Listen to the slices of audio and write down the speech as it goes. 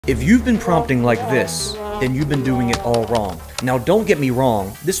If you've been prompting like this, then you've been doing it all wrong. Now don't get me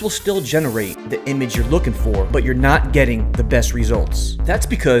wrong, this will still generate the image you're looking for, but you're not getting the best results. That's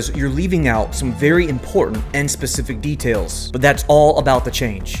because you're leaving out some very important and specific details, but that's all about the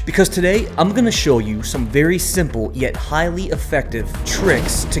change. Because today, I'm gonna show you some very simple yet highly effective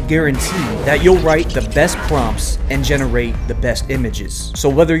tricks to guarantee that you'll write the best prompts and generate the best images. So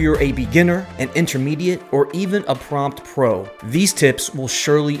whether you're a beginner, an intermediate, or even a prompt pro, these tips will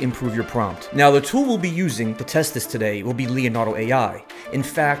surely improve your prompt. Now the tool we'll be using to test this today will be Leonardo AI. In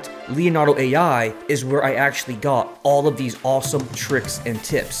fact, Leonardo AI is where I actually got all of these awesome tricks and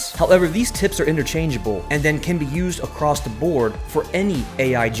tips. However, these tips are interchangeable and then can be used across the board for any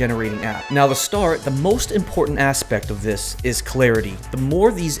AI generating app. Now to start, the most important aspect of this is clarity. The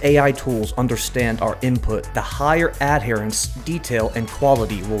more these AI tools understand our input, the higher adherence, detail, and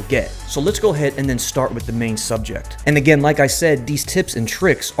quality we'll get. So let's go ahead and then start with the main subject. And again, like I said, these tips and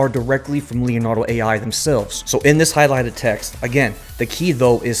tricks are directly from Leonardo AI themselves. So in this highlighted text, again, the key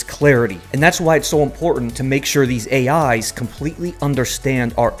though is clarity. And that's why it's so important to make sure these AIs completely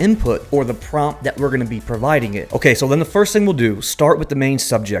understand our input or the prompt that we're going to be providing it. Okay, so then the first thing we'll do, start with the main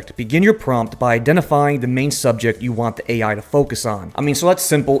subject. Begin your prompt by identifying the main subject you want the AI to focus on. I mean, so that's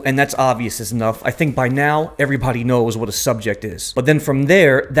simple and that's obvious enough. I think by now, everybody knows what a subject is. But then from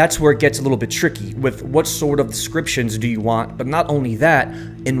there, that's where it gets a little bit tricky with what sort of descriptions do you want, but not only that,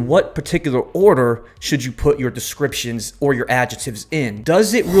 in what particular order should you put your descriptions or your adjectives in?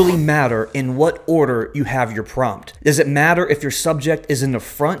 Does it really matter in what order you have your prompt? Does it matter if your subject is in the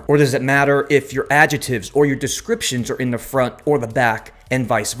front, or does it matter if your adjectives or your descriptions are in the front or the back, and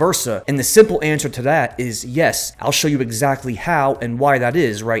vice versa? And the simple answer to that is yes. I'll show you exactly how and why that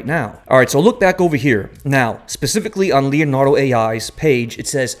is right now. All right, so look back over here. Now, specifically on Leonardo AI's page, it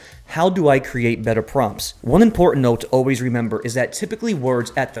says, how do I create better prompts? One important note to always remember is that typically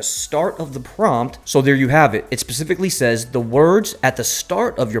words at the start of the prompt, so there you have it. It specifically says the words at the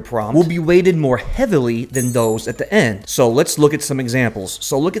start of your prompt will be weighted more heavily than those at the end. So let's look at some examples.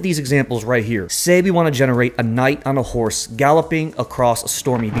 So look at these examples right here. Say we want to generate a knight on a horse galloping across a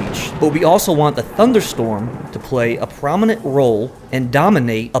stormy beach, but we also want the thunderstorm to play a prominent role and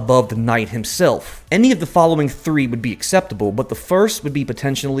dominate above the knight himself. Any of the following three would be acceptable, but the first would be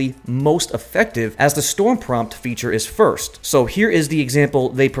potentially most effective as the storm prompt feature is first. So here is the example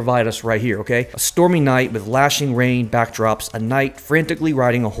they provide us right here, okay? A stormy night with lashing rain backdrops, a knight frantically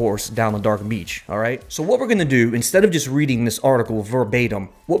riding a horse down a dark beach, all right? So what we're gonna do, instead of just reading this article verbatim,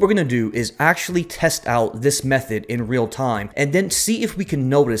 what we're gonna do is actually test out this method in real time and then see if we can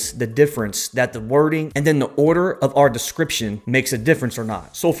notice the difference that the wording and then the order of our description makes a difference or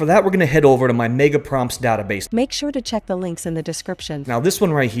not. So for that, we're gonna head over to my Mega Prompts database. Make sure to check the links in the description. Now this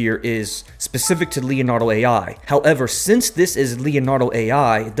one right here is specific to Leonardo AI. However, since this is Leonardo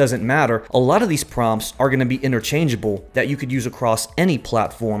AI, it doesn't matter. A lot of these prompts are going to be interchangeable that you could use across any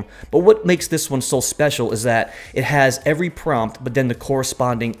platform. But what makes this one so special is that it has every prompt, but then the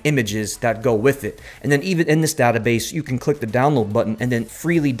corresponding images that go with it. And then even in this database, you can click the download button and then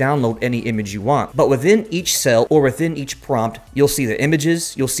freely download any image you want. But within each cell or within each prompt, you'll see the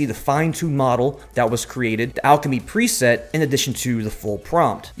images, you'll see the fine-tuned model that was created, the Alchemy preset, in addition to the full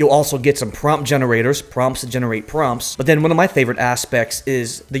prompt. You'll also get some prompt generators, prompts to generate prompts. But then one of my favorite aspects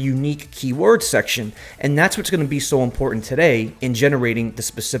is the unique keyword section. And that's what's going to be so important today in generating the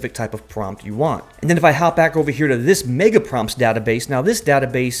specific type of prompt you want. And then if I hop back over here to this Mega Prompts database, now this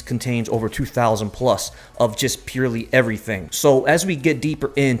database contains over 2,000 plus of just purely everything. So as we get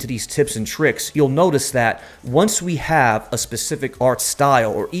deeper into these tips and tricks, you'll notice that once we have a specific art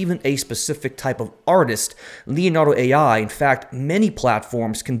style or even a specific type of artist, Leonardo AI, in fact, many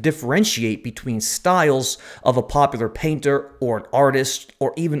platforms can differentiate between styles of a popular painter or an artist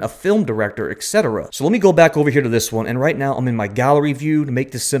or even a film director, etc. So let me go back over here to this one, and right now I'm in my gallery view. To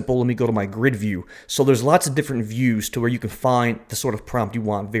make this simple, let me go to my grid view. So there's lots of different views to where you can find the sort of prompt you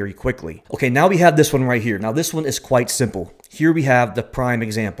want very quickly. Okay, now we have this one right here. Now this one is quite simple. Here we have the prime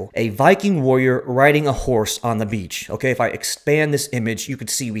example. A Viking warrior riding a horse on the beach. Okay, if I expand this image, you could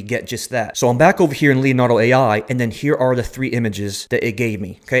see we get just that. So I'm back over here in Leonardo AI, and then here are the three images that it gave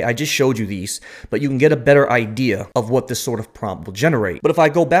me. Okay, I just showed you these, but you can get a better idea of what this sort of prompt will generate. But if I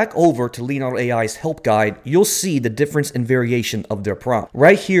go back over to Leonardo AI's help guide, you'll see the difference in variation of their prompt.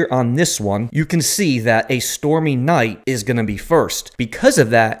 Right here on this one, you can see that a stormy night is gonna be first. Because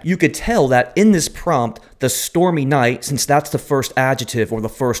of that, you could tell that in this prompt, the stormy night, since that's the first adjective or the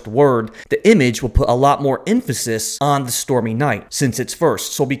first word, the image will put a lot more emphasis on the stormy night since it's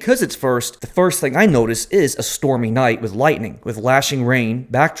first. So because it's first, the first thing I notice is a stormy night with lightning, with lashing rain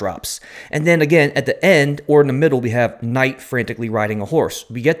backdrops. And then again, at the end or in the middle, we have knight frantically riding a horse.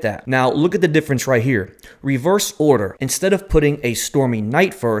 We get that. Now look at the difference right here. Reverse order. Instead of putting a stormy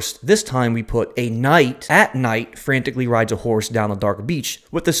night first, this time we put a knight at night frantically rides a horse down a dark beach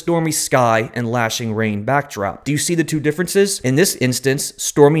with the stormy sky and lashing rain backdrop. Do you see the two differences? In this instance,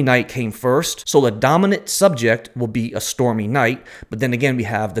 stormy night came first, so the dominant subject will be a stormy night, but then again we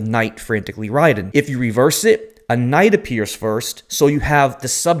have the knight frantically riding. If you reverse it, a knight appears first, so you have the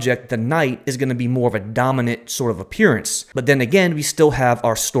subject, the knight, is going to be more of a dominant sort of appearance. But then again, we still have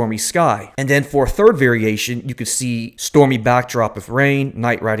our stormy sky. And then for a third variation, you could see stormy backdrop with rain,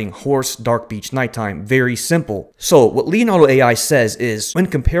 knight riding horse, dark beach nighttime. Very simple. So what Leonardo AI says is, when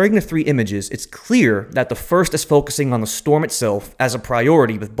comparing the three images, it's clear that the first is focusing on the storm itself as a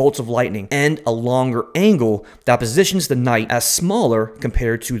priority with bolts of lightning and a longer angle that positions the knight as smaller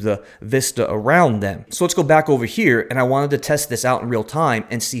compared to the vista around them. So let's go back over here, and I wanted to test this out in real time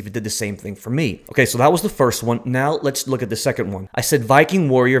and see if it did the same thing for me. Okay, so that was the first one. Now let's look at the second one. I said Viking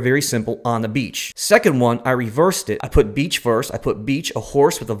warrior, very simple, on the beach. Second one, I reversed it. I put beach first. I put beach, a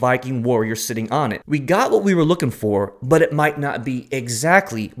horse with a Viking warrior sitting on it. We got what we were looking for, but it might not be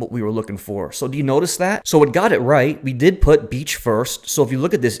exactly what we were looking for. So do you notice that? So it got it right. We did put beach first. So if you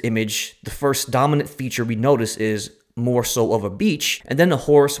look at this image, the first dominant feature we notice is more so of a beach, and then a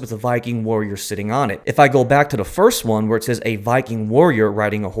horse with a Viking warrior sitting on it. If I go back to the first one where it says a Viking warrior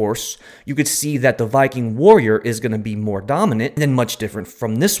riding a horse, you could see that the Viking warrior is going to be more dominant and then much different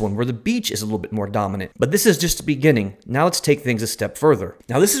from this one where the beach is a little bit more dominant. But this is just the beginning. Now let's take things a step further.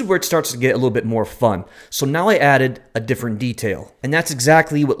 Now this is where it starts to get a little bit more fun. So now I added a different detail, and that's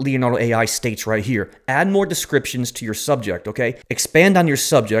exactly what Leonardo AI states right here. Add more descriptions to your subject, okay? Expand on your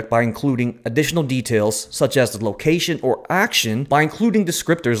subject by including additional details such as the location or action by including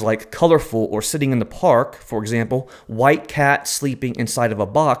descriptors like colorful or sitting in the park, for example, white cat sleeping inside of a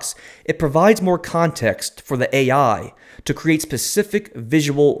box. It provides more context for the AI to create specific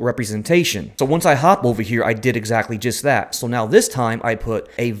visual representation. So once I hop over here, I did exactly just that. So now this time I put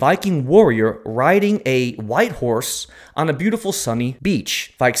a Viking warrior riding a white horse on a beautiful sunny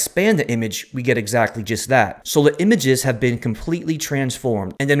beach. If I expand the image, we get exactly just that. So the images have been completely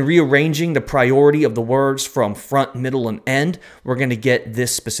transformed, and then rearranging the priority of the words from front, middle, and end, we're going to get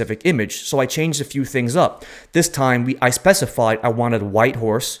this specific image. So I changed a few things up. This time I specified I wanted a white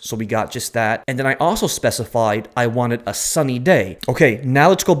horse, so we got just that. And then I also specified I wanted a sunny day. Okay, now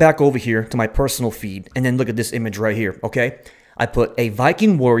let's go back over here to my personal feed and then look at this image right here, okay? I put a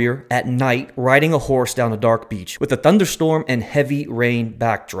Viking warrior at night riding a horse down a dark beach with a thunderstorm and heavy rain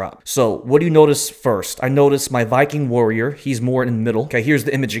backdrop. So what do you notice first? I notice my Viking warrior. He's more in the middle. Okay, here's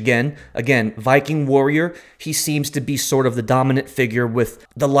the image again. Again, Viking warrior. He seems to be sort of the dominant figure with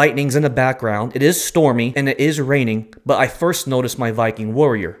the lightnings in the background. It is stormy and it is raining, but I first noticed my Viking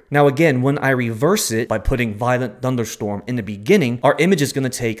warrior. Now again, when I reverse it by putting violent thunderstorm in the beginning, our image is going to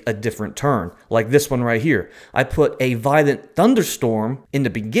take a different turn, like this one right here. I put a violent thunderstorm in the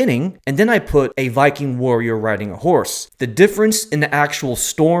beginning, and then I put a Viking warrior riding a horse. The difference in the actual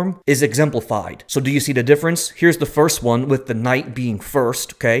storm is exemplified. So do you see the difference? Here's the first one with the night being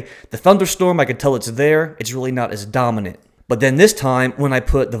first, okay? The thunderstorm, I can tell it's there. It's really not as dominant. But then this time, when I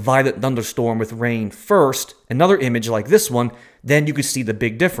put the violent thunderstorm with rain first, another image like this one, then you can see the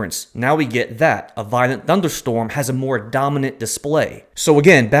big difference. Now we get that. A violent thunderstorm has a more dominant display. So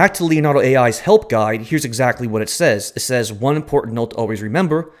again, back to Leonardo AI's help guide, here's exactly what it says. It says, one important note to always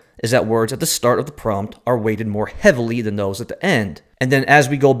remember is that words at the start of the prompt are weighted more heavily than those at the end. And then as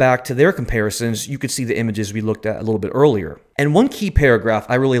we go back to their comparisons, you could see the images we looked at a little bit earlier. And one key paragraph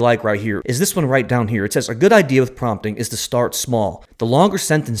I really like right here is this one right down here. It says, a good idea with prompting is to start small. The longer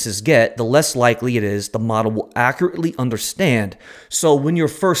sentences get, the less likely it is the model will accurately understand. So when you're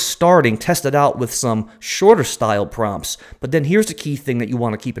first starting, test it out with some shorter style prompts. But then here's the key thing that you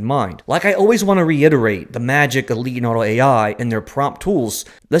want to keep in mind. Like I always want to reiterate the magic of Leonardo AI and their prompt tools.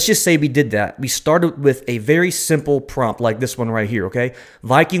 Let's just say we did that. We started with a very simple prompt like this one right here, okay?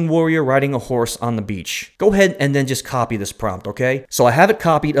 Viking warrior riding a horse on the beach. Go ahead and then just copy this prompt, okay? So I have it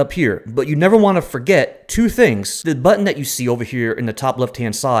copied up here, but you never want to forget two things. The button that you see over here in the top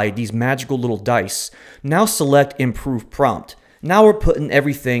left-hand side, these magical little dice. Now select Improve Prompt. Now we're putting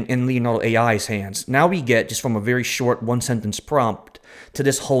everything in Leonardo AI's hands. Now we get just from a very short one-sentence prompt to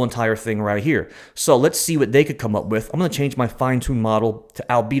this whole entire thing right here. So let's see what they could come up with. I'm going to change my fine-tune model to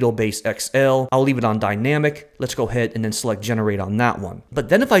albedo base XL. I'll leave it on dynamic. Let's go ahead and then select generate on that one. But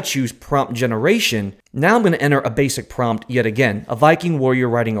then if I choose prompt generation, now I'm going to enter a basic prompt yet again. A Viking warrior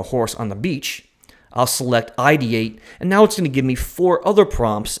riding a horse on the beach. I'll select ideate, and now it's going to give me 4 other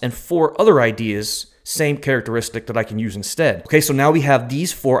prompts and 4 other ideas, same characteristic that I can use instead. Okay, so now we have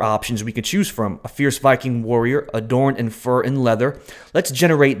these 4 options we could choose from. A fierce Viking warrior adorned in fur and leather. Let's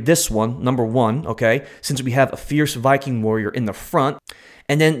generate this one, number 1, okay, since we have a fierce Viking warrior in the front.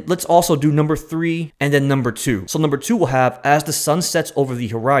 And then let's also do number 3 and then number 2. So number 2 will have as the sun sets over the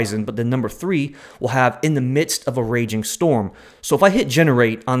horizon, but then number 3 will have in the midst of a raging storm. So if I hit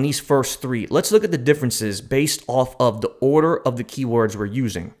generate on these first 3, let's look at the differences based off of the order of the keywords we're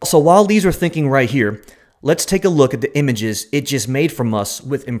using. So while these are thinking right here, let's take a look at the images it just made from us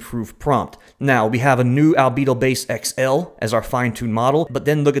with improved prompt. Now, we have a new albedo base XL as our fine-tuned model, but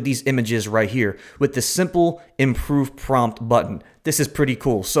then look at these images right here with the simple improved prompt button. This is pretty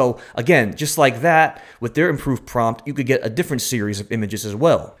cool. So again, just like that, with their improved prompt, you could get a different series of images as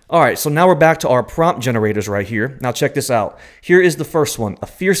well. All right, so now we're back to our prompt generators right here. Now check this out. Here is the first one, a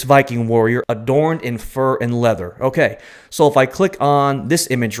fierce Viking warrior adorned in fur and leather. Okay, so if I click on this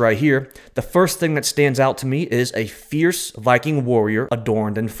image right here, the first thing that stands out to me is a fierce Viking warrior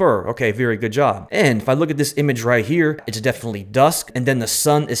adorned in fur. Okay, very good job. And if I look at this image right here, it's definitely dusk, and then the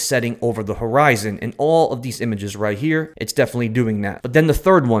sun is setting over the horizon. In all of these images right here, it's definitely doing that. But then the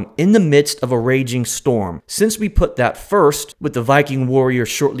third one, in the midst of a raging storm. Since we put that first with the Viking warrior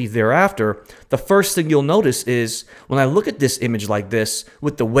shortly thereafter, the first thing you'll notice is when I look at this image like this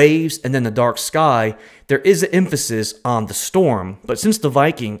with the waves and then the dark sky, there is an emphasis on the storm. But since the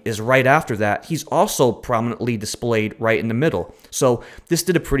Viking is right after that, he's also prominently displayed right in the middle. So this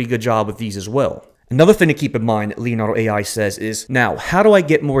did a pretty good job with these as well. Another thing to keep in mind that Leonardo AI says is, now, how do I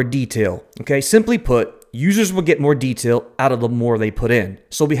get more detail? Okay, simply put, users will get more detail out of the more they put in.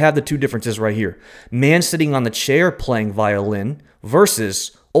 So we have the 2 differences right here. Man sitting on the chair playing violin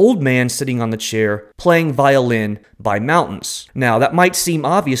versus old man sitting on the chair playing violin by mountains. Now, that might seem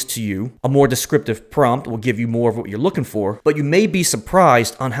obvious to you. A more descriptive prompt will give you more of what you're looking for, but you may be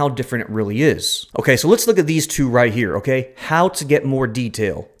surprised on how different it really is. Okay, so let's look at these 2 right here, okay? How to get more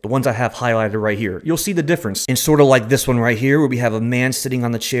detail. The ones I have highlighted right here. You'll see the difference. And sort of like this one right here, where we have a man sitting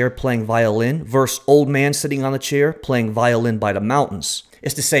on the chair playing violin versus old man sitting on the chair playing violin by the mountains.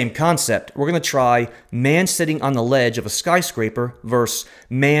 It's the same concept. We're going to try man sitting on the ledge of a skyscraper versus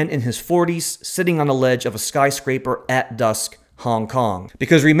man in his 40s sitting on the ledge of a skyscraper at dusk, Hong Kong.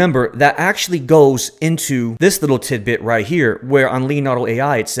 Because remember, that actually goes into this little tidbit right here, where on Leonardo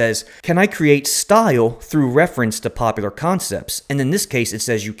AI it says, can I create style through reference to popular concepts? And in this case, it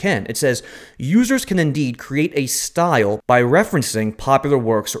says you can. It says, users can indeed create a style by referencing popular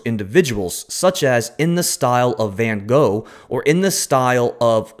works or individuals, such as in the style of Van Gogh or in the style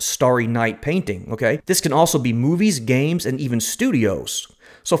of Starry Night painting, okay? This can also be movies, games, and even studios.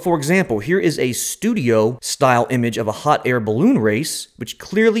 So for example, here is a studio style image of a hot air balloon race, which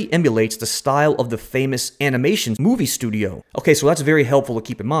clearly emulates the style of the famous animation movie studio. Okay, so that's very helpful to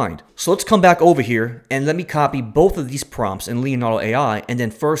keep in mind. So let's come back over here and let me copy both of these prompts in Leonardo AI and then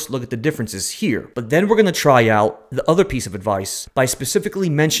first look at the differences here. But then we're going to try out the other piece of advice by specifically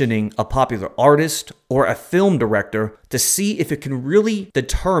mentioning a popular artist or a film director to see if it can really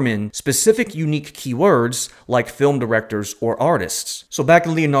determine specific unique keywords like film directors or artists. So back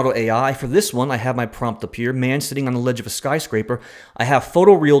in Leonardo AI, for this one, I have my prompt up here, man sitting on the ledge of a skyscraper. I have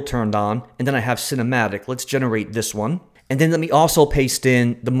photo reel turned on, and then I have cinematic. Let's generate this one. And then let me also paste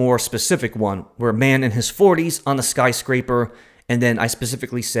in the more specific one, where man in his 40s on a skyscraper, and then I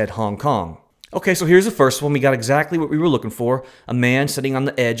specifically said Hong Kong. Okay, so here's the first one. We got exactly what we were looking for. A man sitting on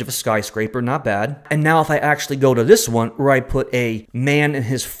the edge of a skyscraper, not bad. And now if I actually go to this one, where I put a man in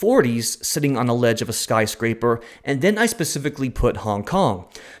his 40s sitting on the ledge of a skyscraper, and then I specifically put Hong Kong.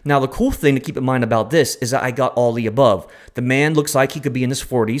 Now the cool thing to keep in mind about this is that I got all the above. The man looks like he could be in his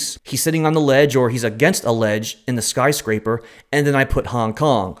 40s. He's sitting on the ledge or he's against a ledge in the skyscraper, and then I put Hong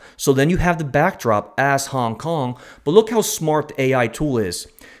Kong. So then you have the backdrop as Hong Kong, but look how smart the AI tool is.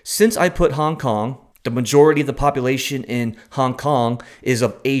 Since I put Hong Kong, the majority of the population in Hong Kong is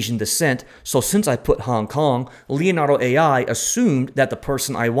of Asian descent, so since I put Hong Kong, Leonardo AI assumed that the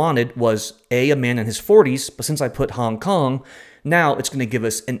person I wanted was a man in his 40s, but since I put Hong Kong, Now it's going to give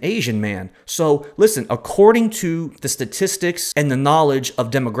us an Asian man. So listen, according to the statistics and the knowledge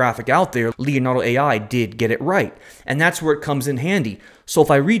of demographic out there, Leonardo AI did get it right. And that's where it comes in handy. So if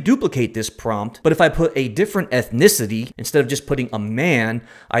I reduplicate this prompt, but if I put a different ethnicity, instead of just putting a man,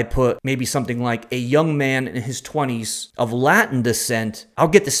 I put maybe something like a young man in his 20s of Latin descent, I'll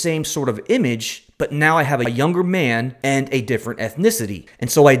get the same sort of image, but now I have a younger man and a different ethnicity.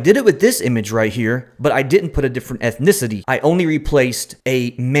 And so I did it with this image right here, but I didn't put a different ethnicity. I only replaced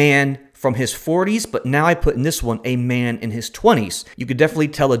a man from his 40s, but now I put in this one a man in his 20s. You could definitely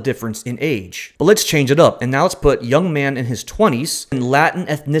tell a difference in age. But let's change it up. And now let's put young man in his 20s and Latin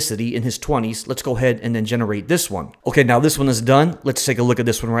ethnicity in his 20s. Let's go ahead and then generate this one. Okay, now this one is done. Let's take a look at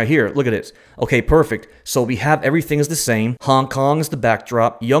this one right here. Look at it. Okay, perfect. So we have everything is the same. Hong Kong is the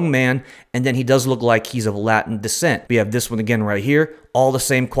backdrop, young man, and then he does look like he's of Latin descent. We have this one again right here. All the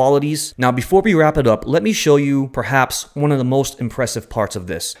same qualities. Now, before we wrap it up, let me show you perhaps one of the most impressive parts of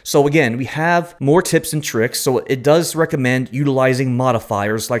this. So again, we have more tips and tricks. So it does recommend utilizing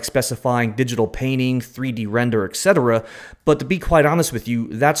modifiers like specifying digital painting, 3D render, etc. But to be quite honest with you,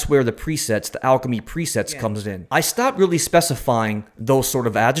 that's where the presets, the alchemy presets comes in. I stopped really specifying those sort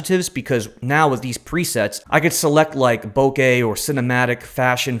of adjectives because now with these presets, I could select like bokeh or cinematic,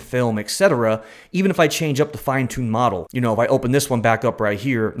 fashion, film, etc. Even if I change up the fine-tuned model. You know, if I open this one back up right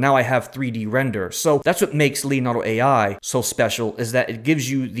here, now I have 3D render. So that's what makes Leonardo AI so special, is that it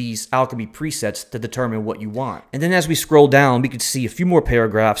gives you these alchemy presets to determine what you want. And then as we scroll down, we could see a few more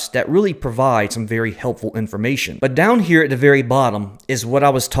paragraphs that really provide some very helpful information. But down here at the very bottom is what I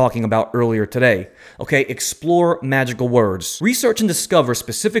was talking about earlier today. Okay, explore magical words. Research and discover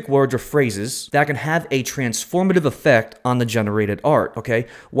specific words or phrases that can have a transformative effect on the generated art. Okay,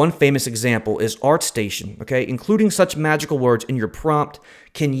 one famous example is ArtStation. Okay, including such magical words in your prompt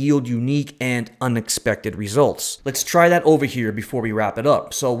can yield unique and unexpected results. Let's try that over here before we wrap it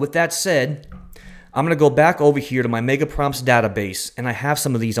up. So with that said, I'm going to go back over here to my Mega Prompts database, and I have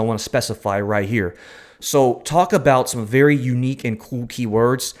some of these I want to specify right here. So talk about some very unique and cool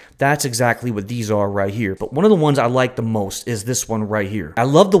keywords. That's exactly what these are right here. But one of the ones I like the most is this one right here. I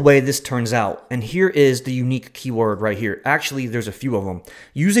love the way this turns out. And here is the unique keyword right here. Actually, there's a few of them.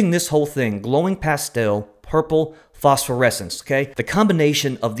 Using this whole thing, glowing pastel, purple, phosphorescence, okay? The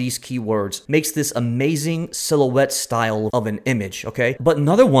combination of these keywords makes this amazing silhouette style of an image, okay? But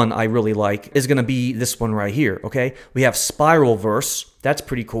another one I really like is gonna be this one right here, okay? We have spiral verse. That's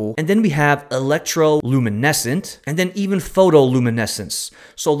pretty cool. And then we have electroluminescent, and then even photoluminescence.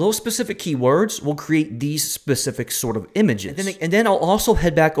 So those specific keywords will create these specific sort of images. And then I'll also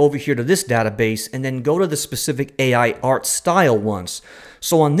head back over here to this database and then go to the specific AI art style ones.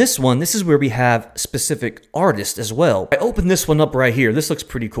 So on this one, this is where we have specific artists as well. I open this one up right here. This looks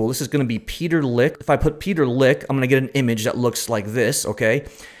pretty cool. This is going to be Peter Lick. If I put Peter Lick, I'm going to get an image that looks like this, okay?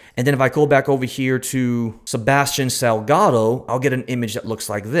 And then if I go back over here to Sebastian Salgado, I'll get an image that looks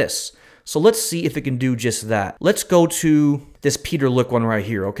like this. So let's see if it can do just that. Let's go to this Peter Lick one right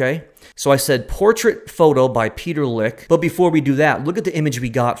here, okay? So I said portrait photo by Peter Lick. But before we do that, look at the image we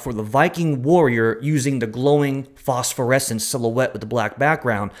got for the Viking warrior using the glowing phosphorescent silhouette with the black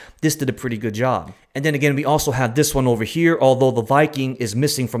background. This did a pretty good job. And then again, we also have this one over here. Although the Viking is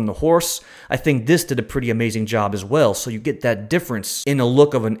missing from the horse, I think this did a pretty amazing job as well. So you get that difference in the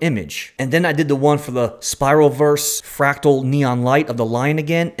look of an image. And then I did the one for the spiral verse, fractal neon light of the lion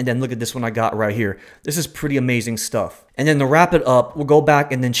again. And then look at this one I got right here. This is pretty amazing stuff. And then to wrap it up, we'll go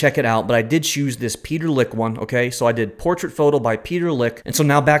back and then check it out. But I did choose this Peter Lick one, okay? So I did portrait photo by Peter Lick. And so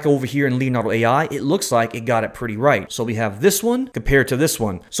now back over here in Leonardo AI, it looks like it got it pretty right. So we have this one compared to this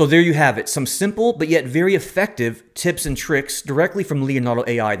one. So there you have it. Some simple but yet very effective tips and tricks directly from Leonardo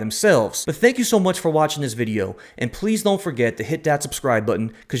AI themselves. But thank you so much for watching this video. And please don't forget to hit that subscribe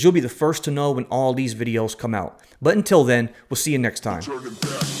button because you'll be the first to know when all these videos come out. But until then, we'll see you next time.